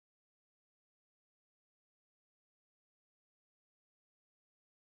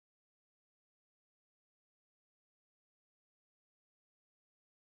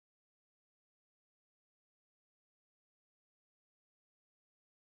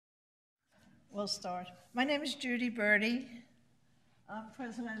We'll start. My name is Judy Berdy. I'm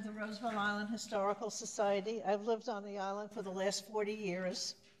president of the Roosevelt Island Historical Society. I've lived on the island for the last 40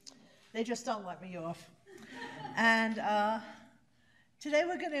 years. They just don't let me off. And today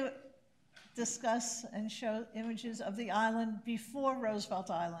we're going to discuss and show images of the island before Roosevelt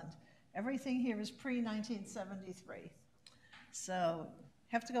Island. Everything here is pre-1973. So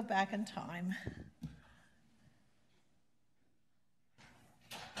have to go back in time.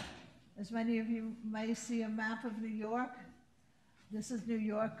 As many of you may see a map of New York. This is New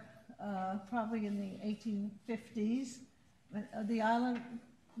York, probably in the 1850s. The island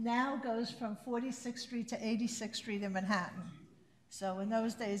now goes from 46th Street to 86th Street in Manhattan. So in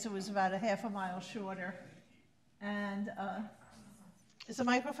those days, it was about a half a mile shorter. And is the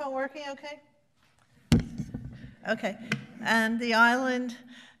microphone working okay? Okay. And the island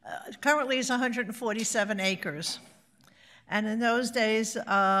currently is 147 acres. And in those days,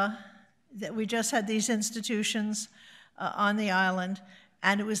 that we just had these institutions on the island,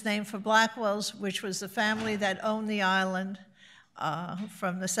 and it was named for Blackwells, which was the family that owned the island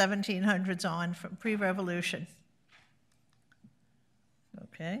from the 1700s on, from pre-revolution.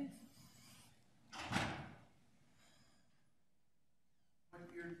 Okay. What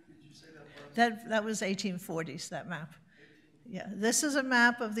year did you say that was? That was 1840s, that map. Yeah, this is a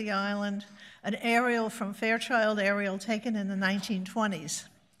map of the island, an aerial from Fairchild aerial taken in the 1920s.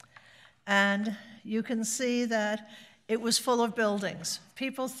 And you can see that it was full of buildings.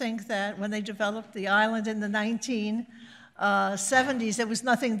 People think that when they developed the island in the 1970s, there was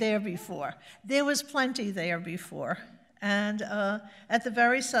nothing there before. There was plenty there before. And at the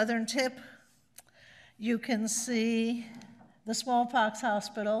very southern tip, you can see the smallpox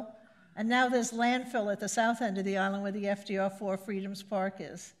hospital. And now there's landfill at the south end of the island where the FDR4 Freedoms Park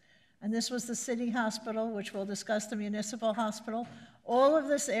is. And this was the city hospital, which we'll discuss, the municipal hospital. All of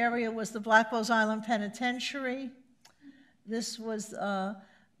this area was the Blackwells Island Penitentiary. This was the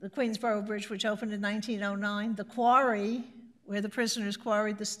Queensboro Bridge, which opened in 1909. The quarry, where the prisoners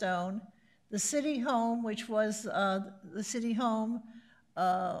quarried the stone. The city home, which was the city home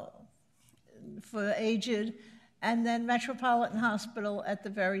for aged. And then Metropolitan Hospital at the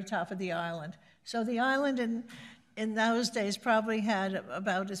very top of the island. So the island in those days probably had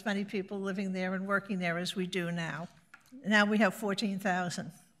about as many people living there and working there as we do now. Now we have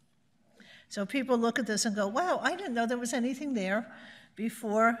 14,000. So people look at this and go, wow, I didn't know there was anything there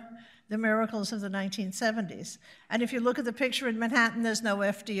before the miracles of the 1970s. And if you look at the picture in Manhattan, there's no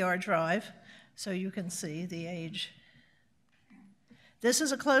FDR Drive, so you can see the age. This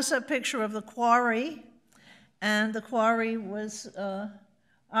is a close-up picture of the quarry, and the quarry was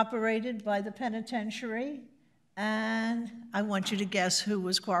operated by the penitentiary, and I want you to guess who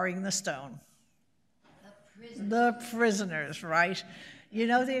was quarrying the stone. The prisoners, right? You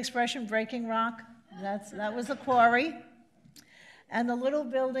know the expression breaking rock? That was the quarry. And the little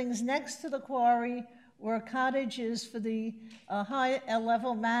buildings next to the quarry were cottages for the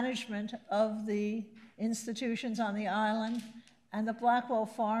high-level management of the institutions on the island. And the Blackwell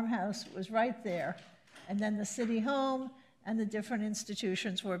farmhouse was right there. And then the city home and the different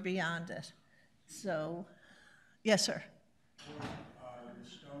institutions were beyond it. So, yes, sir? The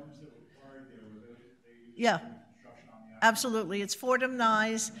stones that were quarried there, were they Yeah. construction on the island? Absolutely. It's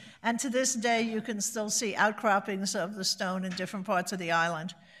fortumnized, and to this day you can still see outcroppings of the stone in different parts of the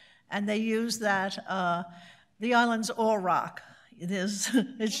island. And they use that, the island's all rock.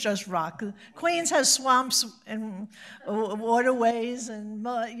 It's just rock. Queens has swamps and waterways, and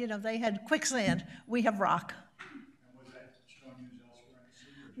they had quicksand. We have rock. And was that stone used elsewhere in the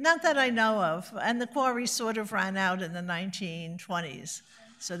city? Not that I know of. And the quarry sort of ran out in the 1920s,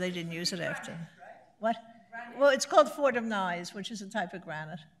 so they didn't use it after. What? Well, it's called fortumnized, which is a type of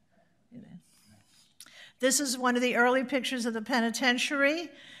granite. This is one of the early pictures of the penitentiary.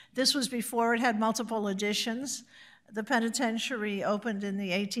 This was before it had multiple additions. The penitentiary opened in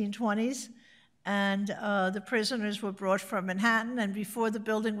the 1820s, and the prisoners were brought from Manhattan, and before the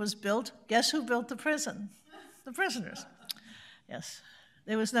building was built, guess who built the prison? The prisoners. Yes.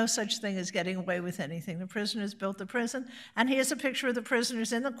 There was no such thing as getting away with anything. The prisoners built the prison, and here's a picture of the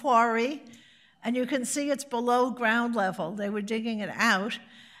prisoners in the quarry, and you can see it's below ground level. They were digging it out,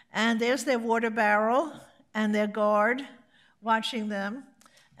 and there's their water barrel and their guard watching them,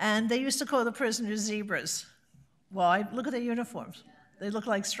 and they used to call the prisoners zebras. Why? Look at their uniforms. They look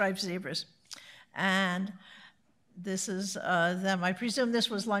like striped zebras. And this is them. I presume this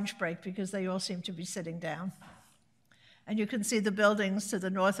was lunch break because they all seem to be sitting down. And you can see the buildings to the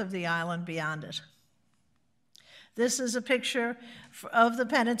north of the island beyond it. This is a picture of the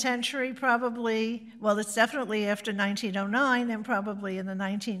penitentiary, probably, well, it's definitely after 1909 and probably in the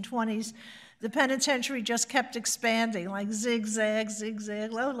 1920s. The penitentiary just kept expanding, like zigzag,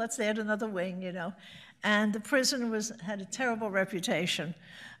 zigzag. Oh, let's add another wing, you know. And the prison had a terrible reputation.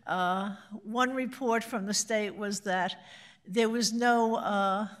 One report from the state was that there was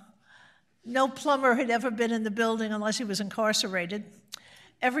no plumber had ever been in the building unless he was incarcerated.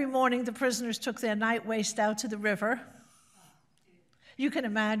 Every morning, the prisoners took their night waste out to the river. You can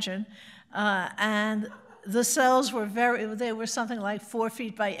imagine. And the cells were they were something like 4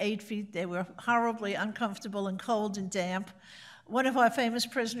 feet by 8 feet. They were horribly uncomfortable and cold and damp. One of our famous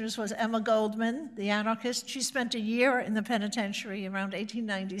prisoners was Emma Goldman, the anarchist. She spent a year in the penitentiary around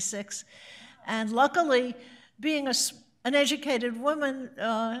 1896. And luckily, being an educated woman,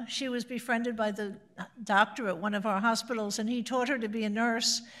 she was befriended by the doctor at one of our hospitals, and he taught her to be a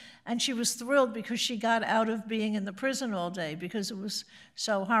nurse. And she was thrilled because she got out of being in the prison all day because it was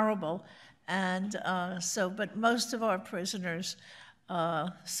so horrible. And but most of our prisoners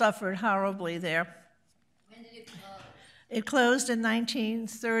suffered horribly there. When did it close? It closed in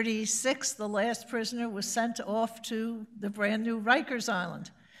 1936. The last prisoner was sent off to the brand new Rikers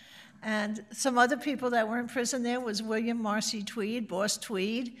Island. And some other people that were in prison there was William Marcy Tweed, Boss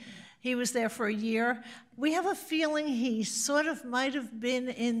Tweed. He was there for a year. We have a feeling he sort of might have been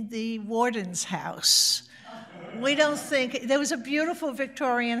in the warden's house. We don't think, there was a beautiful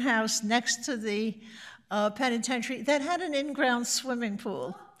Victorian house next to the penitentiary that had an in-ground swimming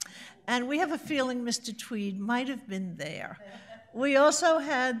pool. And we have a feeling Mr. Tweed might have been there. We also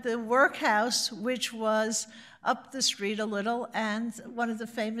had the workhouse, which was up the street a little, and one of the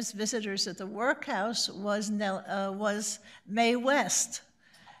famous visitors at the workhouse was Mae West.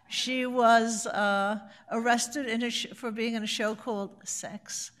 She was arrested for being in a show called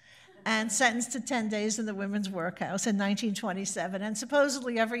Sex and sentenced to 10 days in the women's workhouse in 1927. And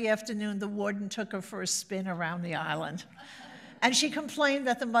supposedly every afternoon the warden took her for a spin around the island. And she complained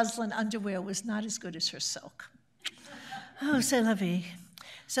that the muslin underwear was not as good as her silk. Oh, c'est la vie.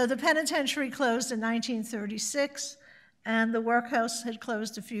 So the penitentiary closed in 1936, and the workhouse had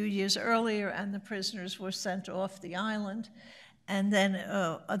closed a few years earlier, and the prisoners were sent off the island, and then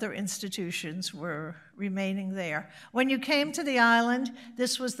other institutions were remaining there. When you came to the island,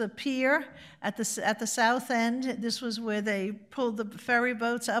 this was the pier at the south end. This was where they pulled the ferry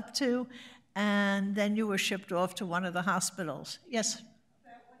boats up to, and then you were shipped off to one of the hospitals. Yes?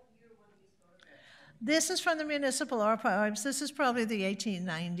 This is from the municipal archives. This is probably the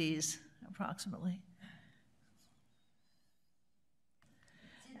 1890s, approximately.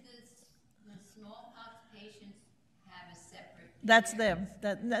 Did the smallpox patients have a separate pier? That's them.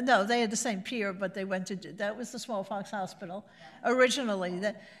 No, they had the same pier, but they went to, that was the smallpox hospital originally.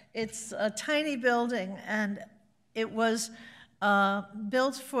 It's a tiny building, and it was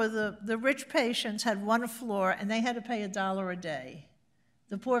built for the rich patients, had one floor, and they had to pay $1 a day.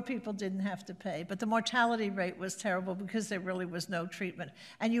 The poor people didn't have to pay, but the mortality rate was terrible because there really was no treatment.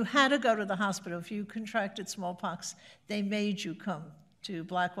 And you had to go to the hospital. If you contracted smallpox, they made you come to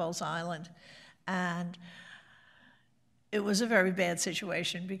Blackwell's Island. And it was a very bad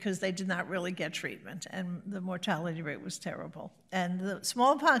situation because they did not really get treatment, and the mortality rate was terrible. And the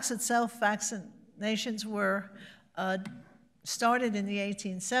smallpox itself, vaccinations were started in the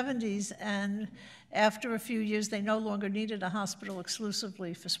 1870s, and after a few years, they no longer needed a hospital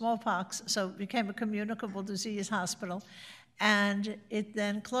exclusively for smallpox, so it became a communicable disease hospital. And it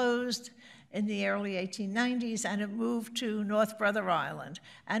then closed in the early 1890s, and it moved to North Brother Island.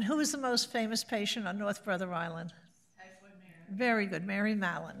 And who was the most famous patient on North Brother Island? Typhoid Mary. Very good, Mary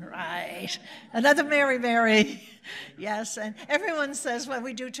Mallon, right. Another Mary. Yes, and everyone says when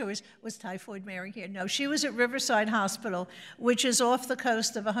we do tours, was Typhoid Mary here? No, she was at Riverside Hospital, which is off the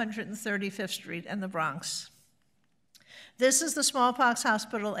coast of 135th Street in the Bronx. This is the smallpox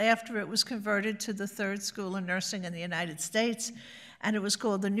hospital after it was converted to the third school of nursing in the United States, and it was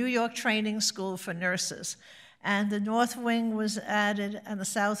called the New York Training School for Nurses. And the north wing was added and the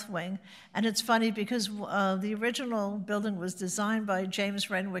south wing. And it's funny because the original building was designed by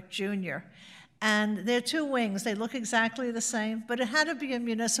James Renwick Jr., and there are two wings. They look exactly the same, but it had to be a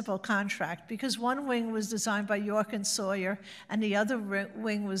municipal contract because one wing was designed by York and Sawyer, and the other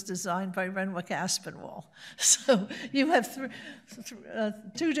wing was designed by Renwick Aspinwall. So you have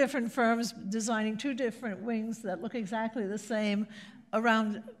two different firms designing two different wings that look exactly the same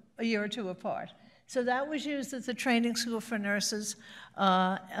around a year or two apart. So that was used as the training school for nurses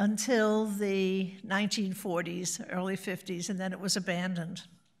until the 1940s, early 50s, and then it was abandoned.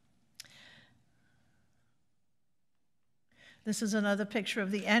 This is another picture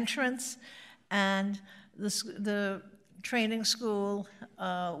of the entrance, and The training school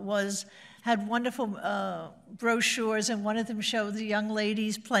had wonderful brochures, and one of them showed the young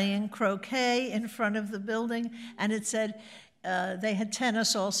ladies playing croquet in front of the building, and it said they had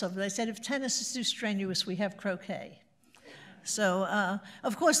tennis also. But they said, if tennis is too strenuous, we have croquet. So,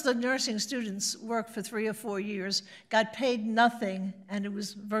 of course, the nursing students worked for 3 or 4 years, got paid nothing, and it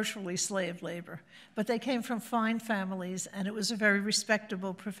was virtually slave labor. But they came from fine families, and it was a very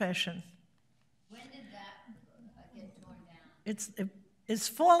respectable profession. When did that get torn down? It's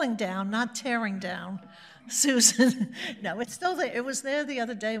falling down, not tearing down, Susan. No, it's still there. It was there the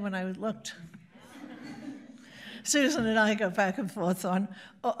other day when I looked. Susan and I go back and forth on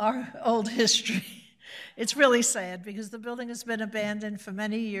our old history. It's really sad because the building has been abandoned for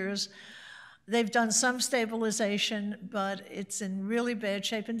many years. They've done some stabilization, but it's in really bad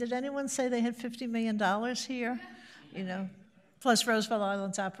shape. And did anyone say they had $50 million here? You know, plus Roosevelt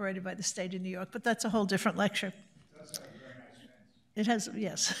Island's operated by the state of New York, but that's a whole different lecture. That's a very nice fence. It has,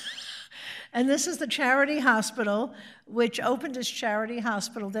 yes. And this is the Charity Hospital, which opened as Charity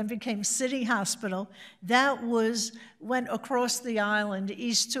Hospital, then became City Hospital. That went across the island,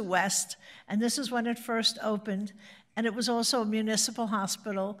 east to west, and this is when it first opened. And it was also a municipal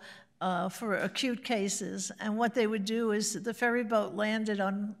hospital for acute cases. And what they would do is the ferry boat landed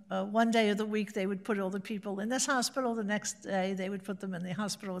on one day of the week, they would put all the people in this hospital. The next day, they would put them in the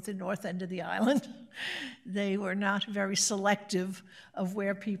hospital at the north end of the island. They were not very selective of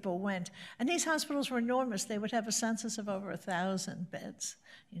where people went. And these hospitals were enormous. They would have a census of over 1,000 beds,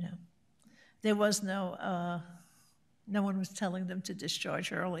 you know. There was no one was telling them to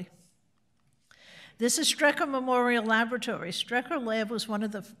discharge early. This is Strecker Memorial Laboratory. Strecker Lab was one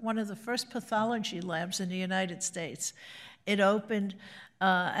of the first pathology labs in the United States. It opened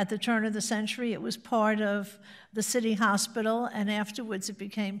at the turn of the century. It was part of the City Hospital, and afterwards it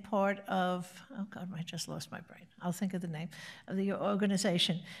became part of, oh God, I just lost my brain. I'll think of the name of the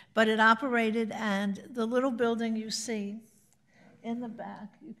organization. But it operated, and the little building you see in the back,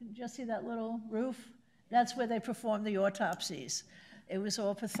 you can just see that little roof. That's where they performed the autopsies. It was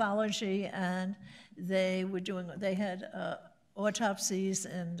all pathology, and they had autopsies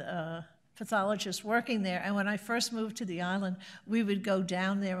and pathologists working there. And when I first moved to the island, we would go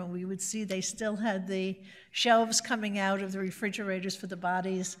down there and we would see they still had the shelves coming out of the refrigerators for the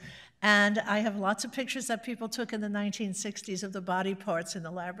bodies. And I have lots of pictures that people took in the 1960s of the body parts in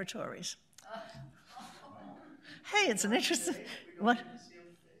the laboratories. Hey, it's an interesting, what?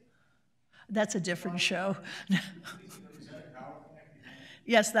 That's a different show.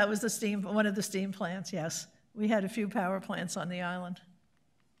 Yes, that was one of the steam plants, yes. We had a few power plants on the island.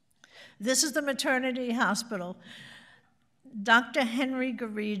 This is the maternity hospital. Dr. Henry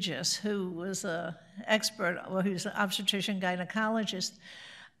Garegis, who was an expert, well, he was an obstetrician gynecologist,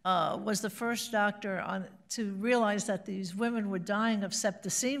 was the first doctor to realize that these women were dying of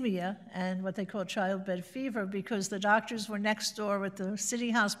septicemia and what they call childbed fever because the doctors were next door at the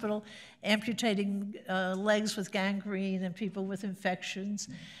city hospital amputating legs with gangrene and people with infections.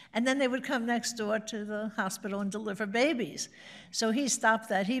 And then they would come next door to the hospital and deliver babies. So he stopped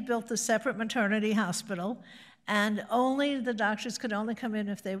that. He built a separate maternity hospital, and only the doctors could only come in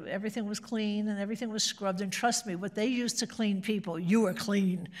if everything was clean and everything was scrubbed. And trust me, what they used to clean people, you were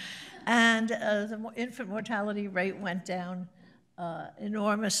clean. And the infant mortality rate went down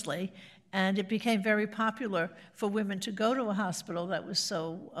enormously, and it became very popular for women to go to a hospital that was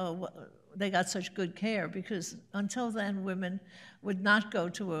they got such good care, because until then, women would not go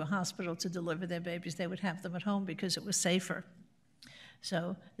to a hospital to deliver their babies. They would have them at home because it was safer.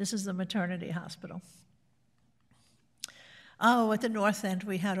 So this is the maternity hospital. Oh, at the north end,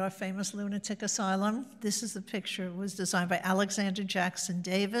 we had our famous lunatic asylum. This is the picture. It was designed by Alexander Jackson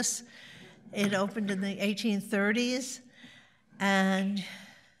Davis. It opened in the 1830s, and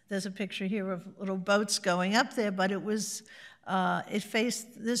there's a picture here of little boats going up there, but it was,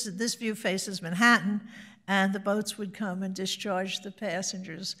 this view faces Manhattan, and the boats would come and discharge the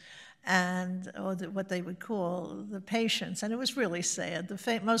passengers or what they would call the patients, and it was really sad.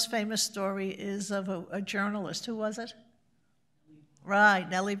 The most famous story is of a journalist. Who was it? Right,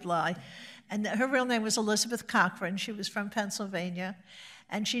 Nellie Bly. And her real name was Elizabeth Cochran. She was from Pennsylvania,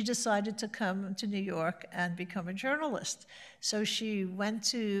 and she decided to come to New York and become a journalist. So she went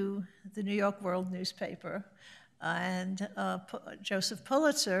to the New York World newspaper and Joseph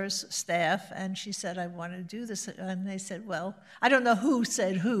Pulitzer's staff, and she said, I want to do this. And they said, well, I don't know who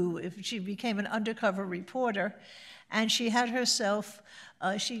said who, if she became an undercover reporter, and she had herself,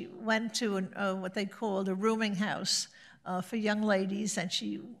 she went to what they called a rooming house for young ladies, and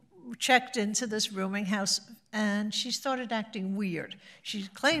she checked into this rooming house and she started acting weird. She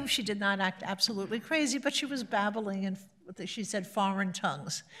claimed she did not act absolutely crazy, but she was babbling in, she said, foreign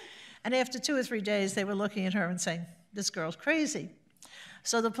tongues. And after 2 or 3 days, they were looking at her and saying, this girl's crazy.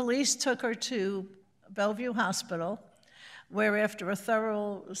 So the police took her to Bellevue Hospital, where after a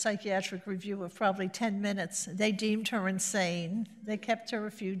thorough psychiatric review of probably 10 minutes, they deemed her insane. They kept her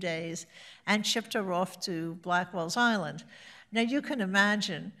a few days and shipped her off to Blackwell's Island. Now you can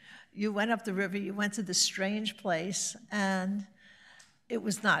imagine, you went up the river, you went to this strange place, and it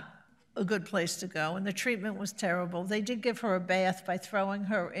was not a good place to go, and the treatment was terrible. They did give her a bath by throwing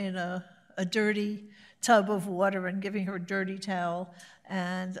her in a dirty tub of water and giving her a dirty towel,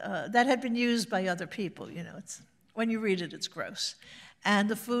 and that had been used by other people. You know, when you read it, it's gross. And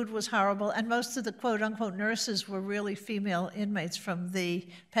the food was horrible, and most of the quote-unquote nurses were really female inmates from the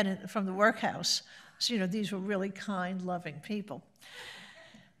workhouse. So, you know, these were really kind, loving people.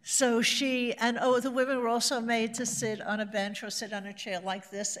 So the women were also made to sit on a bench or sit on a chair like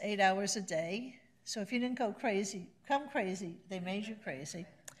this 8 hours a day. So if you didn't come crazy, they made you crazy.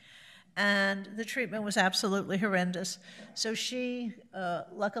 And the treatment was absolutely horrendous. So she,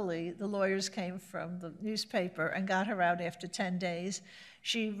 luckily, the lawyers came from the newspaper and got her out after 10 days.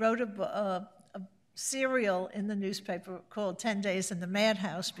 She wrote a serial in the newspaper called 10 Days in the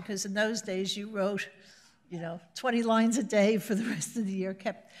Madhouse, because in those days you wrote, 20 lines a day for the rest of the year,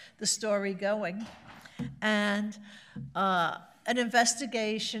 kept the story going. And an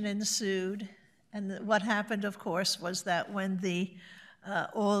investigation ensued. And what happened, of course, was that when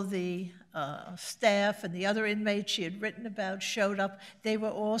all the staff and the other inmates she had written about showed up, they were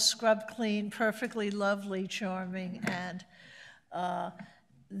all scrubbed clean, perfectly lovely, charming, and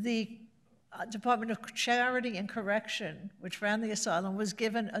the Department of Charity and Correction, which ran the asylum, was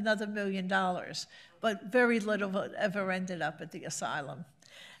given another $1 million, but very little ever ended up at the asylum.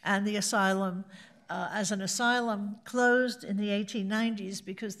 And the asylum, as an asylum, closed in the 1890s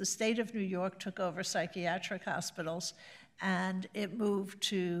because the state of New York took over psychiatric hospitals, and it moved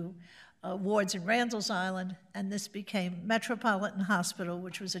to wards in Randall's Island, and this became Metropolitan Hospital,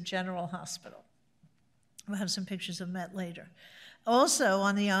 which was a general hospital. We'll have some pictures of that later. Also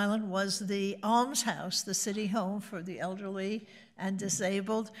on the island was the almshouse, the city home for the elderly and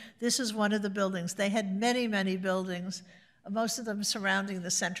disabled. This is one of the buildings. They had many, many buildings, most of them surrounding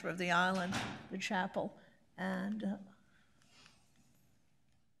the center of the island, the chapel. And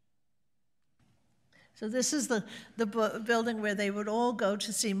so this is the building where they would all go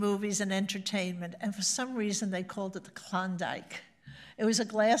to see movies and entertainment, and for some reason they called it the Klondike. It was a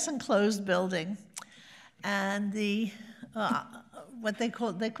glass enclosed building, and what they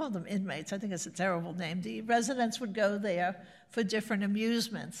called them inmates. I think it's a terrible name. The residents would go there for different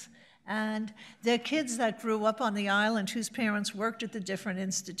amusements. And they're kids that grew up on the island whose parents worked at the different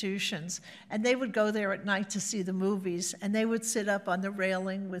institutions. And they would go there at night to see the movies, and they would sit up on the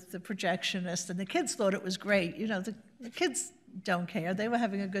railing with the projectionist. And the kids thought it was great. The kids don't care. They were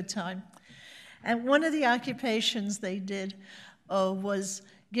having a good time. And one of the occupations they did was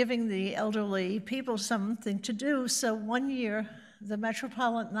giving the elderly people something to do. So one year, the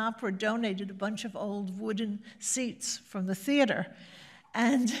Metropolitan Opera donated a bunch of old wooden seats from the theater.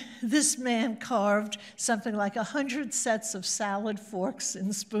 And this man carved something like 100 sets of salad forks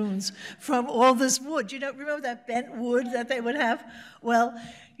and spoons from all this wood. Remember that bent wood that they would have? Well,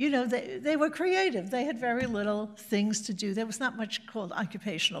 they were creative. They had very little things to do. There was not much called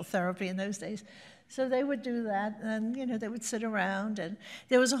occupational therapy in those days. So they would do that, and they would sit around. And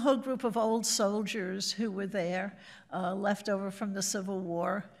there was a whole group of old soldiers who were there, left over from the Civil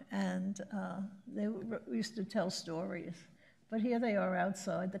War, and they used to tell stories. But here they are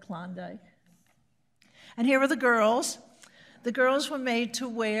outside the Klondike. And here are the girls. The girls were made to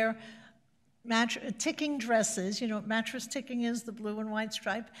wear ticking dresses. You know what mattress ticking is, the blue and white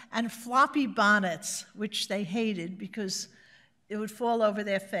stripe, and floppy bonnets, which they hated because it would fall over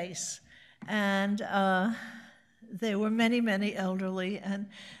their face. And there were many, many elderly, and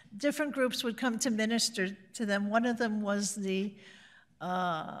different groups would come to minister to them. One of them was the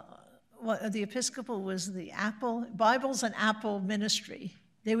Episcopal was the Bibles and Apple ministry.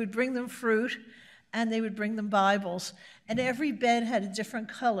 They would bring them fruit, and they would bring them Bibles. And every bed had a different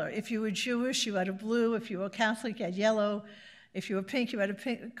color. If you were Jewish, you had a blue. If you were Catholic, you had yellow. If you were pink, you had a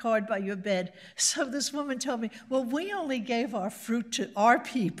pink card by your bed. So this woman told me, well, we only gave our fruit to our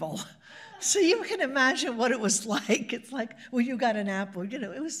people. So you can imagine what it was like. It's like, well, you got an apple.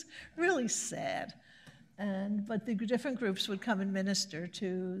 It was really sad. But the different groups would come and minister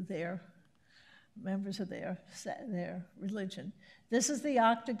to their members of their religion. This is the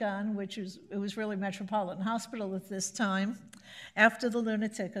Octagon, it was really Metropolitan Hospital at this time, after the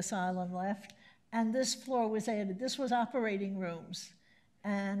lunatic asylum left. and this floor was added. This was operating rooms.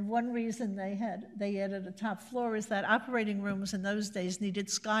 And one reason they added a top floor is that operating rooms in those days needed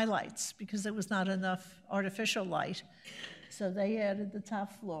skylights because there was not enough artificial light. So they added the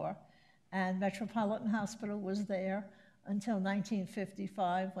top floor. And Metropolitan Hospital was there until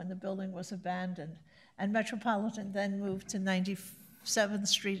 1955 when the building was abandoned. And Metropolitan then moved to 97th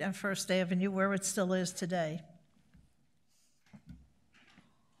Street and First Avenue, where it still is today.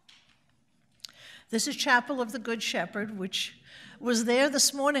 This is Chapel of the Good Shepherd, which was there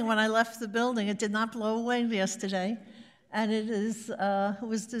this morning when I left the building. It did not blow away yesterday. And it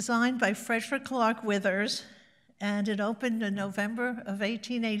was designed by Frederick Clark Withers, and it opened in November of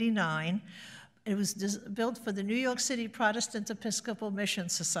 1889. It was built for the New York City Protestant Episcopal Mission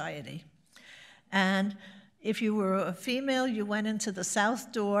Society. And if you were a female, you went into the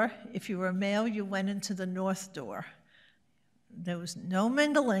south door. If you were a male, you went into the north door. There was no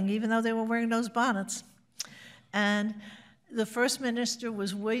mingling, even though they were wearing those bonnets. And the first minister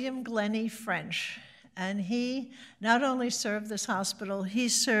was William Glennie French, and he not only served this hospital, he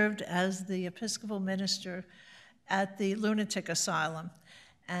served as the Episcopal minister at the lunatic asylum.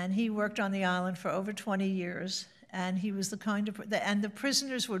 And he worked on the island for over 20 years, and he was the kind of, and the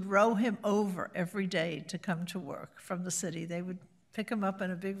prisoners would row him over every day to come to work from the city. They would pick him up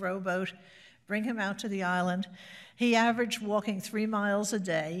in a big rowboat, bring him out to the island. He averaged walking 3 miles a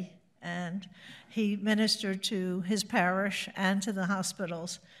day, and he ministered to his parish and to the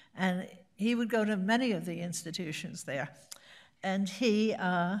hospitals, and he would go to many of the institutions there. And he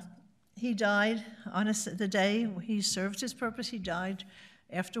died on the day he served his purpose. He died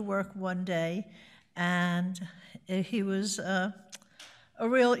after work one day, and he was a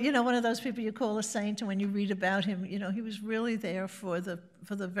real, one of those people you call a saint, and when you read about him, he was really there for the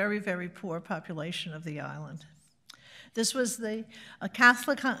very, very poor population of the island. This was a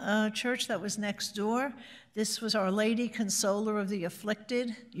Catholic church that was next door. This was Our Lady Consoler of the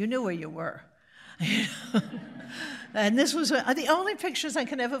Afflicted. You knew where you were. And this was the only pictures I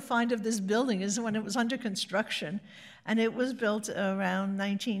can ever find of this building is when it was under construction. And it was built around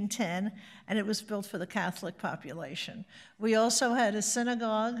 1910, and it was built for the Catholic population. We also had a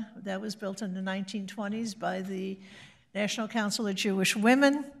synagogue that was built in the 1920s by the National Council of Jewish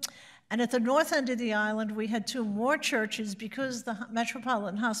Women. And at the north end of the island, we had 2 more churches because the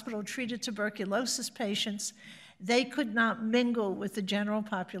Metropolitan Hospital treated tuberculosis patients. They could not mingle with the general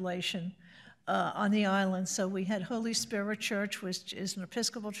population on the island. So we had Holy Spirit Church, which is an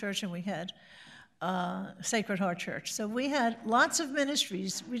Episcopal church, and we had Sacred Heart Church. So we had lots of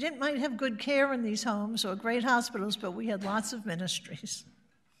ministries. We might have good care in these homes or great hospitals, but we had lots of ministries.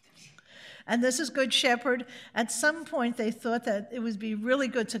 And this is Good Shepherd. At some point, they thought that it would be really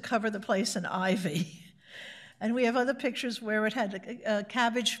good to cover the place in ivy. And we have other pictures where it had a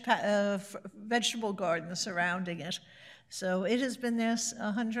cabbage vegetable garden surrounding it. So it has been there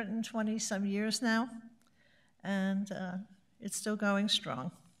 120-some years now, and it's still going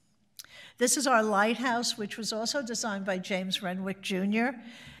strong. This is our lighthouse, which was also designed by James Renwick Jr.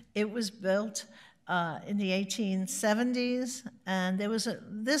 It was built in the 1870s, and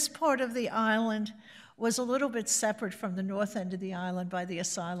this part of the island was a little bit separate from the north end of the island by the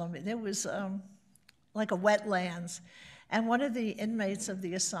asylum. There was like a wetlands, and one of the inmates of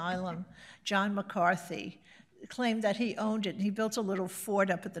the asylum, John McCarthy, claimed that he owned it, and he built a little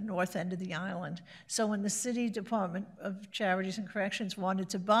fort up at the north end of the island. So when the City Department of Charities and Corrections wanted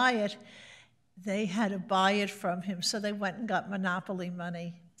to buy it, they had to buy it from him, so they went and got monopoly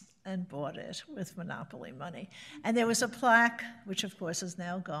money and bought it with monopoly money. And there was a plaque, which of course is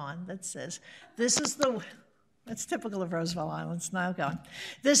now gone, that says, that's typical of Roosevelt Island, it's now gone.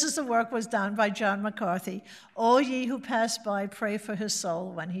 This is the work was done by John McCarthy. All ye who pass by, pray for his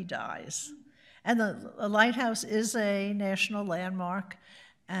soul when he dies. And the lighthouse is a national landmark,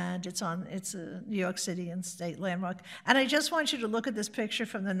 and it's a New York City and state landmark. And I just want you to look at this picture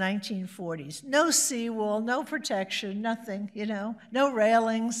from the 1940s. No seawall, no protection, nothing, no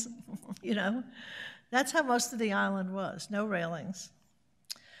railings, That's how most of the island was, no railings.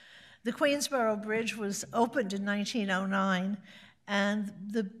 The Queensboro Bridge was opened in 1909, and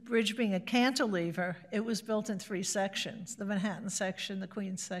the bridge being a cantilever, it was built in 3 sections, the Manhattan section, the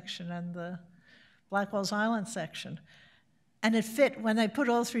Queens section, and the Blackwell's Island section. And it fit, when they put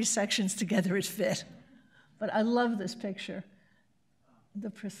all 3 sections together, it fit. But I love this picture, the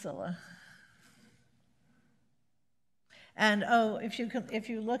Priscilla. And if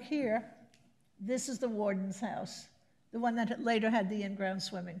you look here, this is the warden's house, the one that later had the in-ground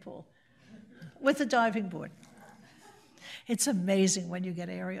swimming pool with the diving board. It's amazing when you get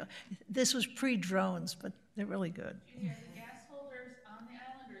aerial. This was pre-drones, but they're really good. Are the gas holders on the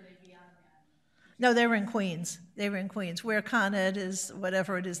island, or are they beyond the island? No, they were in Queens. They were in Queens, where Con Ed is,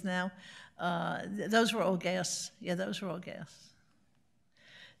 whatever it is now. Those were all gas. Yeah, those were all gas.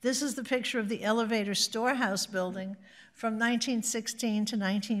 This is the picture of the elevator storehouse building from 1916 to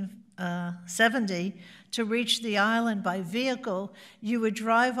 1970. To reach the island by vehicle, you would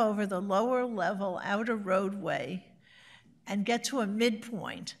drive over the lower level outer roadway and get to a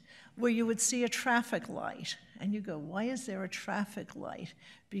midpoint where you would see a traffic light. And you go, why is there a traffic light?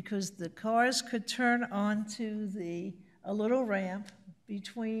 Because the cars could turn onto a little ramp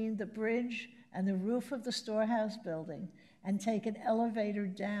between the bridge and the roof of the storehouse building and take an elevator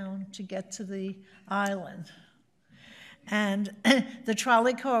down to get to the island. And the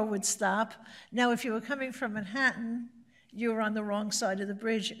trolley car would stop. Now, if you were coming from Manhattan, you were on the wrong side of the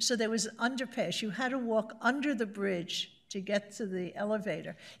bridge. So there was an underpass. You had to walk under the bridge to get to the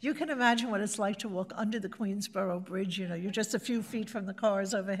elevator. You can imagine what it's like to walk under the Queensboro Bridge. You know, you're just a few feet from the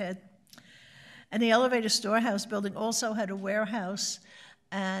cars overhead. And the elevator storehouse building also had a warehouse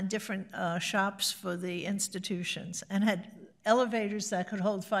and different shops for the institutions, and had elevators that could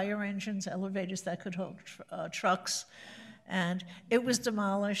hold fire engines, elevators that could hold trucks. And it was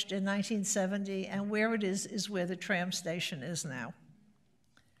demolished in 1970, and where it is where the tram station is now.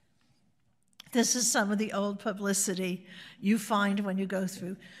 This is some of the old publicity you find when you go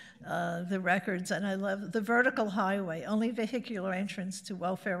through the records, and I love the vertical highway. Only vehicular entrance to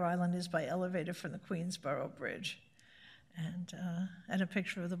Welfare Island is by elevator from the Queensboro Bridge. And a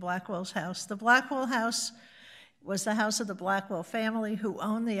picture of the Blackwell's house. The Blackwell house was the house of the Blackwell family, who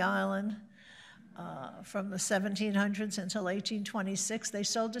owned the island from the 1700s until 1826. They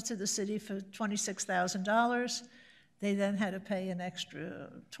sold it to the city for $26,000. They then had to pay an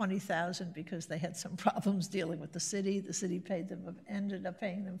extra $20,000 because they had some problems dealing with the city. The city paid them, ended up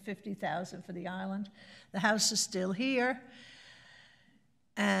paying them $50,000 for the island. The house is still here.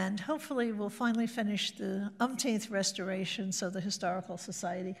 And hopefully we'll finally finish the umpteenth restoration so the Historical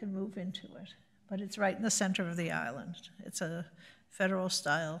Society can move into it. But it's right in the center of the island. It's a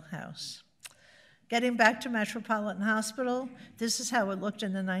federal-style house. Getting back to Metropolitan Hospital, this is how it looked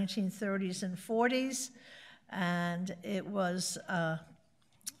in the 1930s and 40s. And it was,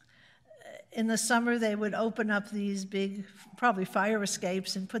 in the summer, they would open up these big, probably fire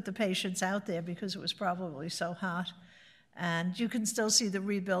escapes and put the patients out there because it was probably so hot. And you can still see the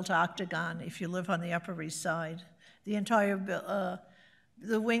rebuilt octagon if you live on the Upper East Side. The entire,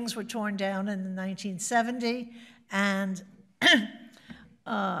 the wings were torn down in 1970, and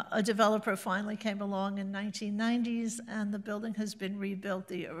a developer finally came along in 1990s, and the building has been rebuilt.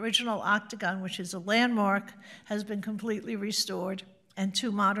 The original octagon, which is a landmark, has been completely restored, and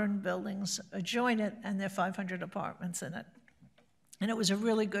 2 modern buildings adjoin it, and there are 500 apartments in it. And it was a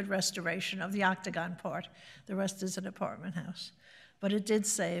really good restoration of the octagon part. The rest is an apartment house. But it did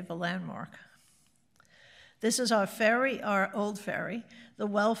save a landmark. This is our ferry, our old ferry, the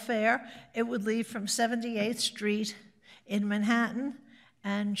Welfare. It would leave from 78th Street in Manhattan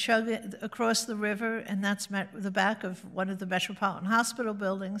and chug it across the river, and that's the back of one of the Metropolitan Hospital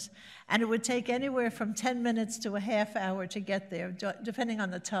buildings. And it would take anywhere from 10 minutes to a half hour to get there, depending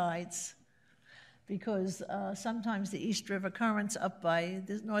on the tides. Because sometimes the East River currents up by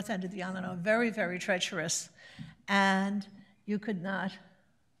the north end of the island are very, very treacherous, and you could not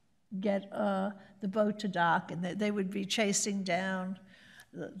get the boat to dock, and they would be chasing down,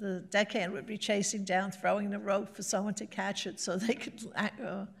 the deckhand would be chasing down, throwing the rope for someone to catch it so they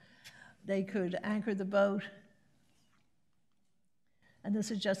could anchor the boat. And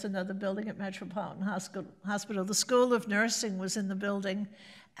this is just another building at Metropolitan Hospital. The School of Nursing was in the building,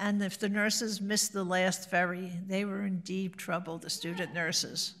 and if the nurses missed the last ferry, they were in deep trouble, the student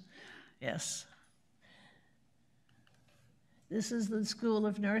nurses. Yes. This is the School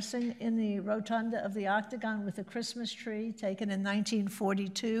of Nursing in the rotunda of the Octagon with a Christmas tree taken in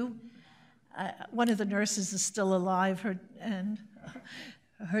 1942. One of the nurses is still alive, and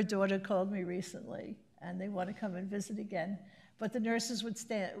her daughter called me recently, and they want to come and visit again. But the nurses would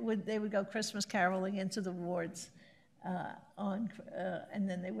go Christmas caroling into the wards, and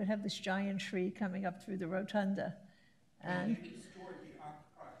then they would have this giant tree coming up through the rotunda. And they restored the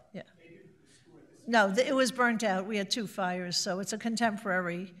Octagon. Yeah. They didn't restore this. No, it was burnt out. We had 2 fires, so it's a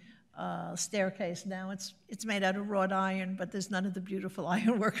contemporary staircase now. It's made out of wrought iron, but there's none of the beautiful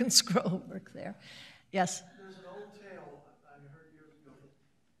ironwork and scroll work there. Yes. There's an old tale I heard years ago.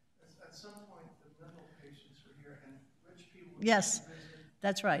 At some point, the mental patients were here, and rich people would Yes,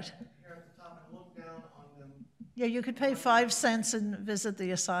 that's right. Here at the top and look down on them. Yeah, you could pay 5 cents and visit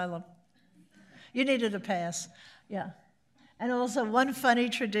the asylum. You needed a pass, yeah. And also, one funny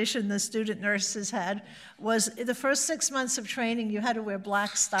tradition the student nurses had was in the first 6 months of training, you had to wear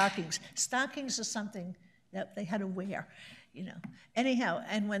black stockings. Stockings are something that they had to wear, you know. Anyhow,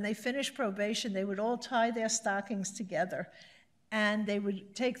 and when they finished probation, they would all tie their stockings together, and they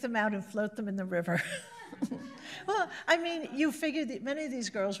would take them out and float them in the river. Well, I mean, you figure that many of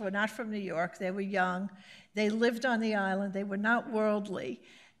these girls were not from New York. They were young. They lived on the island. They were not worldly.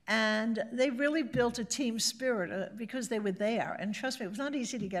 And they really built a team spirit because they were there. And trust me, it was not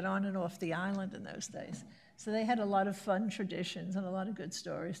easy to get on and off the island in those days. So they had a lot of fun traditions and a lot of good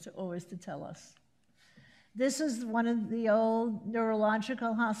stories always to tell us. This is one of the old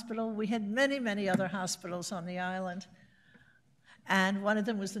neurological hospitals. We had many, many other hospitals on the island. And one of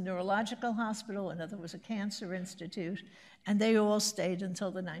them was the neurological hospital, another was a cancer institute, and they all stayed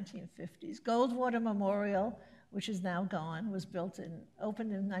until the 1950s. Goldwater Memorial, which is now gone, was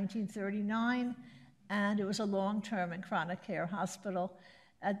opened in 1939, and it was a long-term and chronic care hospital.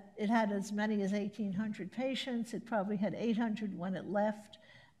 It had as many as 1,800 patients. It probably had 800 when it left,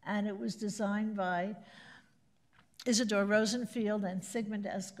 and it was designed by Isidore Rosenfield, and Sigmund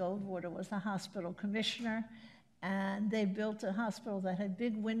S. Goldwater was the hospital commissioner. And they built a hospital that had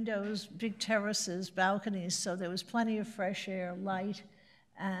big windows, big terraces, balconies, so there was plenty of fresh air, light,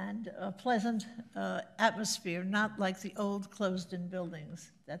 and a pleasant atmosphere, not like the old closed-in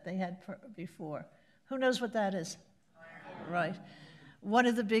buildings that they had before. Who knows what that is? Right. One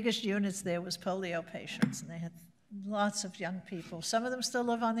of the biggest units there was polio patients, and they had lots of young people. Some of them still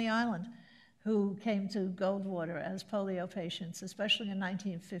live on the island who came to Goldwater as polio patients, especially in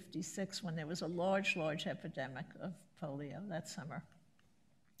 1956 when there was a large, large epidemic of polio that summer.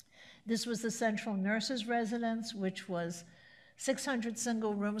 This was the Central Nurses Residence, which was 600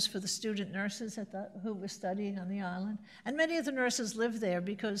 single rooms for the student nurses who were studying on the island. And many of the nurses lived there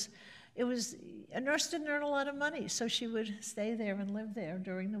because a nurse didn't earn a lot of money, so she would stay there and live there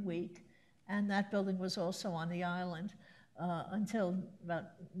during the week. And that building was also on the island. Until about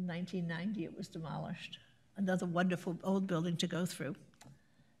 1990, it was demolished. Another wonderful old building to go through.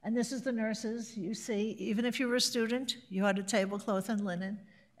 And this is the nurses. You see, even if you were a student, you had a tablecloth and linen.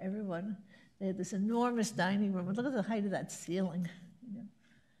 Everyone. They had this enormous dining room. Look at the height of that ceiling. You know.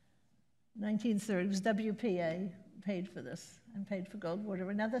 1930, it was WPA paid for this and paid for Goldwater.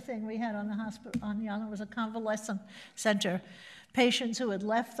 Another thing we had on the island was a convalescent center. Patients who had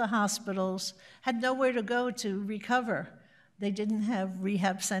left the hospitals had nowhere to go to recover. They didn't have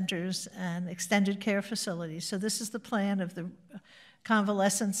rehab centers and extended care facilities. So this is the plan of the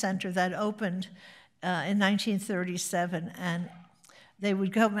convalescent center that opened in 1937. And they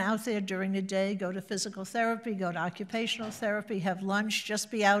would come out there during the day, go to physical therapy, go to occupational therapy, have lunch, just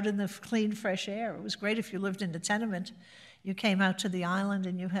be out in the clean, fresh air. It was great if you lived in a tenement. You came out to the island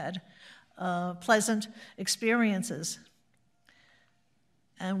and you had pleasant experiences.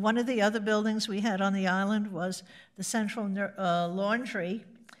 And one of the other buildings we had on the island was the Central Laundry,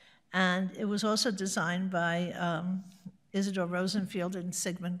 and it was also designed by Isidore Rosenfield and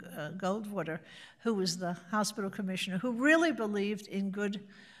Sigmund Goldwater, who was the hospital commissioner, who really believed in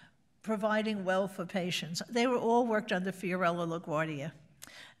providing well for patients. They were all worked under Fiorello LaGuardia.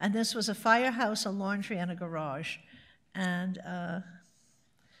 And this was a firehouse, a laundry, and a garage. And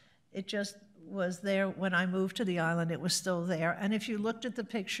it just was there when I moved to the island. It was still there. And if you looked at the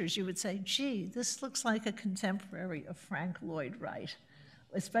pictures, you would say, gee, this looks like a contemporary of Frank Lloyd Wright,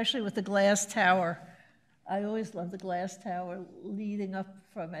 especially with the glass tower. I always loved the glass tower leading up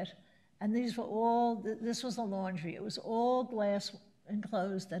from it. And this was a laundry. It was all glass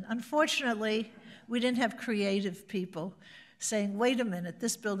enclosed. And unfortunately, we didn't have creative people saying, wait a minute,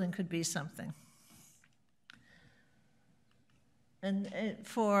 this building could be something. And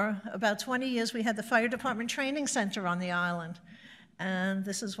for about 20 years, we had the fire department training center on the island. And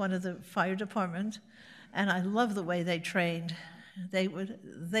this is one of the fire department. And I love the way they trained.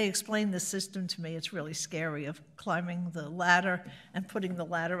 They explained the system to me. It's really scary, of climbing the ladder and putting the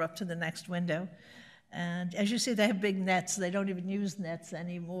ladder up to the next window. And as you see, they have big nets. They don't even use nets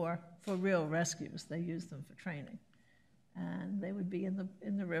anymore for real rescues. They use them for training. And they would be in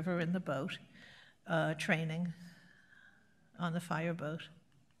the river, in the boat, training on the fireboat.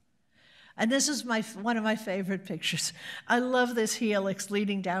 And this is one of my favorite pictures. I love this helix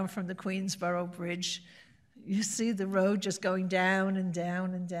leading down from the Queensboro Bridge. You see the road just going down and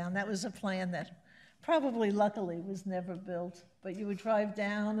down and down. That was a plan that probably, luckily, was never built. But you would drive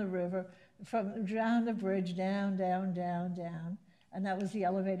down the river, down the bridge, down, down, down, down. And that was the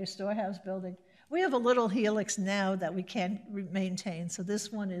elevator storehouse building. We have a little helix now that we can't maintain. So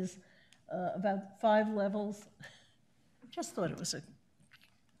this one is about 5 levels. Just thought it was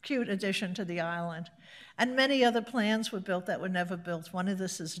cute addition to the island. And many other plans were built that were never built. One of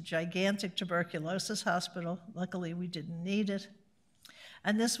this is a gigantic tuberculosis hospital. Luckily, we didn't need it.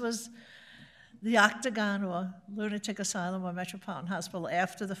 And this was the Octagon, or Lunatic Asylum, or Metropolitan Hospital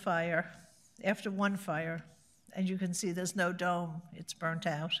after the fire, after one fire. And you can see there's no dome, it's burnt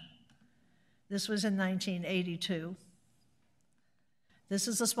out. This was in 1982. This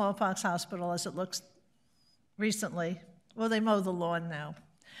is the smallpox hospital as it looks recently. Well, they mow the lawn now,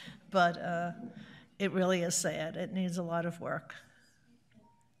 but it really is sad. It needs a lot of work.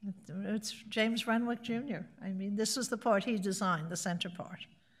 It's James Renwick Jr. I mean, this is the part he designed, the center part.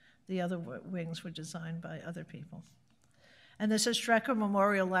 The other wings were designed by other people. And this is Strecker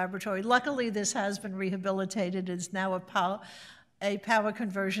Memorial Laboratory. Luckily, this has been rehabilitated. It is now a power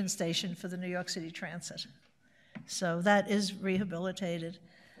conversion station for the New York City Transit. So that is rehabilitated.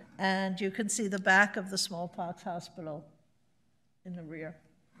 And you can see the back of the smallpox hospital in the rear,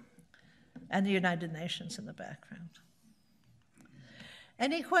 and the United Nations in the background.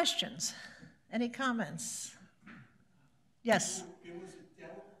 Any questions? Any comments? Yes? It was a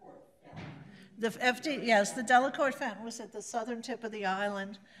Delacorte fountain. Yes, the Delacorte fountain was at the southern tip of the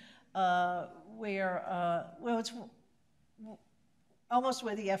island, where it's almost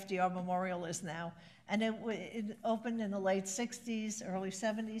where the FDR Memorial is now. And it opened in the late 60s, early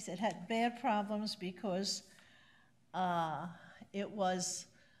 70s. It had bad problems because it was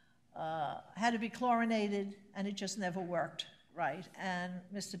had to be chlorinated, and it just never worked right. And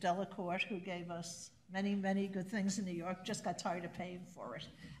Mr. Delacorte, who gave us many, many good things in New York, just got tired of paying for it,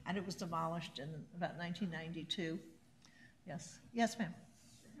 and it was demolished in about 1992. Yes, yes, ma'am.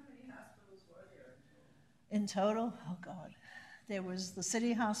 How many hospitals were there in total? Oh God, there was the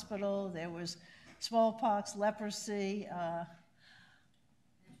City Hospital. There was smallpox, leprosy,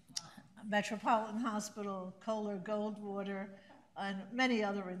 Metropolitan Hospital, Kohler, Goldwater, and many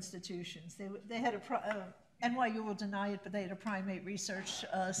other institutions. They had NYU will deny it, but they had a primate research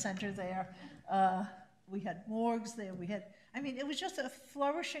center there. We had morgues there. It was just a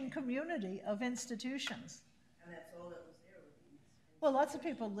flourishing community of institutions. And that's all that was there with these? Well, lots of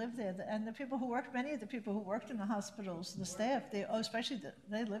people lived there, and the people who worked, many of the people who worked in the hospitals, the staff, they lived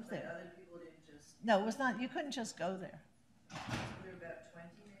there. Other people didn't just... No, it was not, you couldn't just go there. So there were about 20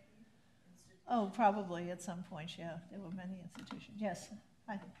 maybe institutions? Oh, probably at some point, yeah. There were many institutions. Yes.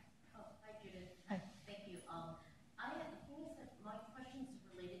 Hi. Oh, hi Judith. Hi. Thank you. The thing is that my question is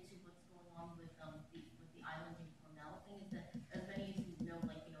related to what's going on with the island in Cornell. The thing is that, as many of you know,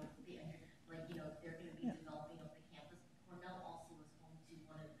 they're going to be developing up the campus. Cornell also is home to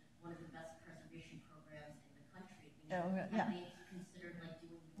one of the best preservation programs in the country. Yeah. Have they considered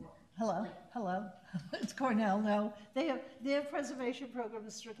doing more? Hello. It's Cornell. No, their preservation program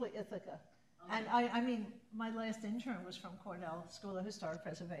is strictly Ithaca. Okay. And my last intern was from Cornell School of Historic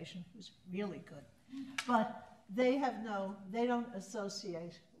Preservation, who's really good. But they don't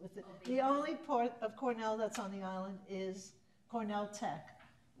associate with it. The only part of Cornell that's on the island is Cornell Tech,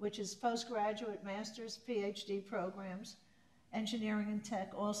 which is postgraduate master's, PhD programs, engineering and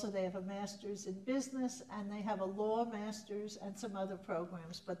tech. Also, they have a master's in business, and they have a law master's and some other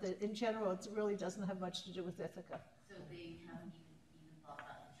programs. But in general, it really doesn't have much to do with Ithaca. So they haven't even thought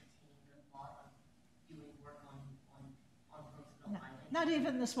about entertaining the thought of doing work on Roosevelt Island? Not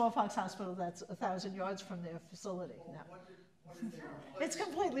even the smallpox hospital that's 1,000 yards from their facility. Well, No. what did they replace? It's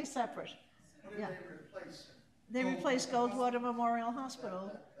completely separate. What did they replace? They replaced Goldwater Memorial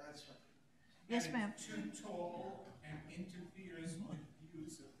Hospital. That's what. Yes, And ma'am. it's too tall and interferes with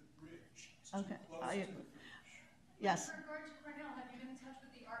views of the bridge. It's Okay. too close to the bridge. Yes. With regard to Cornell, have you been in touch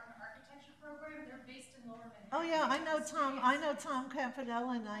with the Art and Architecture program? They're based in Lower Manhattan. Oh, yeah, I know Tom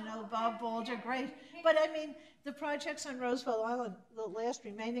Campanella, and I know Bob Balder, great. But the projects on Roosevelt Island, the last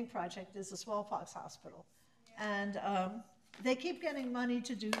remaining project is the smallpox hospital. And they keep getting money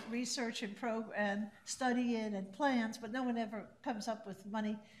to do research and study in and plans, but no one ever comes up with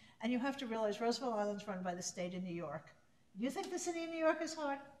money. And you have to realize Roosevelt Island's run by the state of New York. You think the city of New York is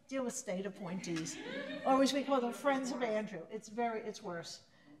hard? Deal with state appointees. Or as we call them, Friends of Andrew. It's worse.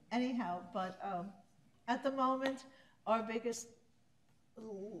 Anyhow, but at the moment, our biggest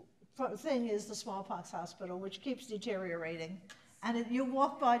thing is the smallpox hospital, which keeps deteriorating. And you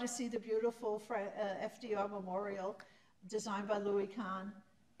walk by to see the beautiful FDR Memorial designed by Louis Kahn,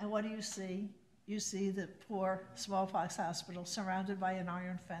 and what do you see? You see the poor smallpox hospital surrounded by an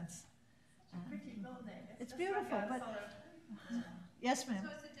iron fence. Pretty building. It's beautiful, but yes, ma'am. So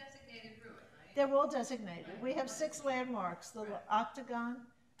it's a designated ruin, right? They're all designated. We have 6 landmarks: the Octagon,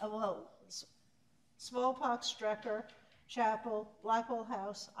 Smallpox, Strecker, Chapel, Blackwell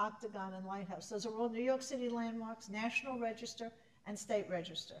House, Octagon, and Lighthouse. Those are all New York City landmarks, National Register, and state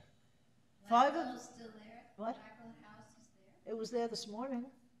register. 5 of, Blackwell's still there? What? Blackwell House is there? it was there this morning.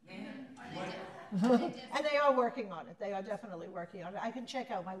 What, And they are working on it. They are definitely working on it. I can check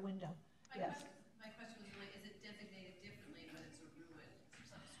out my window. Yes. My question was really, is it designated differently when it's a ruin or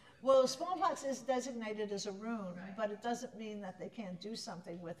some sort of? Well, smallpox is designated as a ruin, Right. but it doesn't mean that they can't do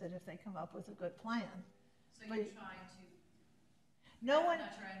something with it if they come up with a good plan. So but- you're trying to, No I'm one,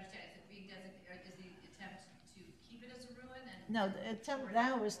 not sure I understand, is it being designated, or is the attempt to keep it as a ruin and? no, the attempt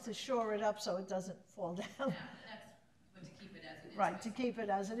now is to shore it up so it doesn't fall down. Yeah, that's, but to keep it as it is. Right, to keep it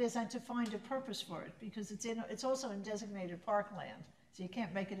as it is and to find a purpose for it, because it's also in designated parkland, so you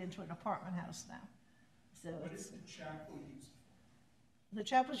can't make it into an apartment house now. So what it's, is the chapel used for? the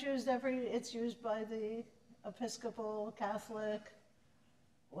chapel's used it's used by the Episcopal, Catholic,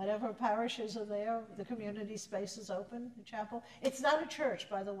 whatever parishes are there, the community space is open, the chapel. It's not a church,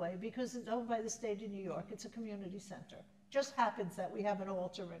 by the way, because it's owned by the state of New York, it's a community center. Just happens that we have an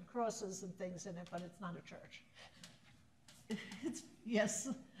altar and crosses and things in it, but it's not a church. It's, yes,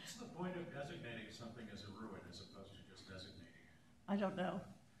 What's the point of designating something as a ruin as opposed to just designating it? I don't know.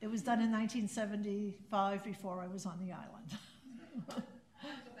 It was done in 1975 before I was on the island. I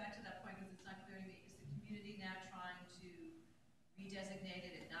want to go back to that point because it's not clear to me. Is the community now trying to redesignate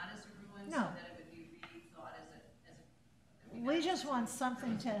it not as a ruin? No. So that it would be rethought as a. We just want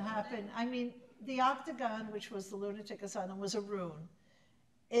something to happen. I mean, the Octagon, which was the lunatic asylum, was a ruin.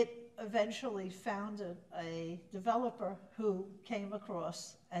 It eventually found a developer who came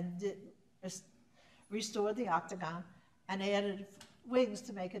across and restored the Octagon and added wings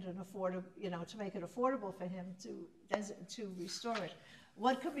to make it affordable for him to restore it.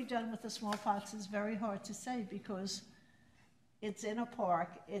 What could be done with the smallpox is very hard to say because it's in a park.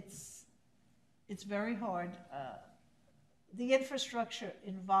 It's very hard. The infrastructure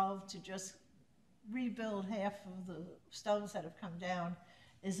involved to just rebuild half of the stones that have come down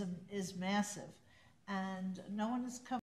is massive, and no one has come